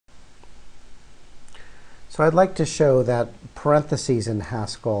So I'd like to show that parentheses in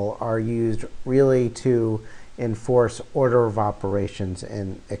Haskell are used really to enforce order of operations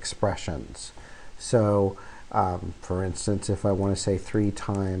in expressions. So for instance, if I want to say 3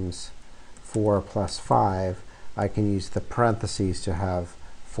 times 4 plus 5, I can use the parentheses to have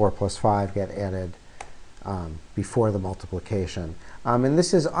 4 plus 5 get added before the multiplication. And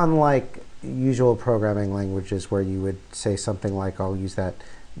this is unlike usual programming languages where you would say something like, I'll use that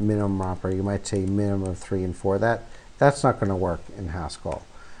minimum operator. You might say minimum of 3 and 4. That's not going to work in Haskell.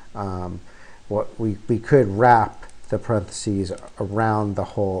 We could wrap the parentheses around the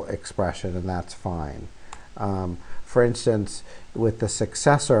whole expression, and that's fine. For instance, with the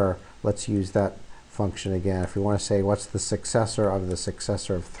successor, let's use that function again. If we want to say what's the successor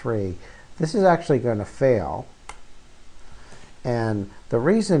of 3, this is actually going to fail. And the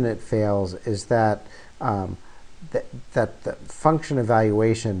reason it fails is that that the function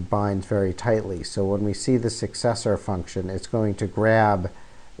evaluation binds very tightly. So when we see the successor function, it's going to grab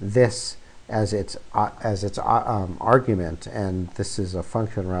this as its argument, and this is a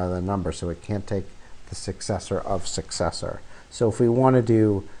function rather than a number, so it can't take the successor of successor. So if we want to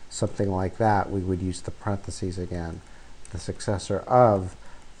do something like that, we would use the parentheses again, the successor of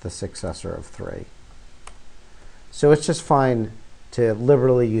 3. So it's just fine to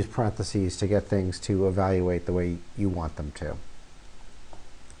liberally use parentheses to get things to evaluate the way you want them to.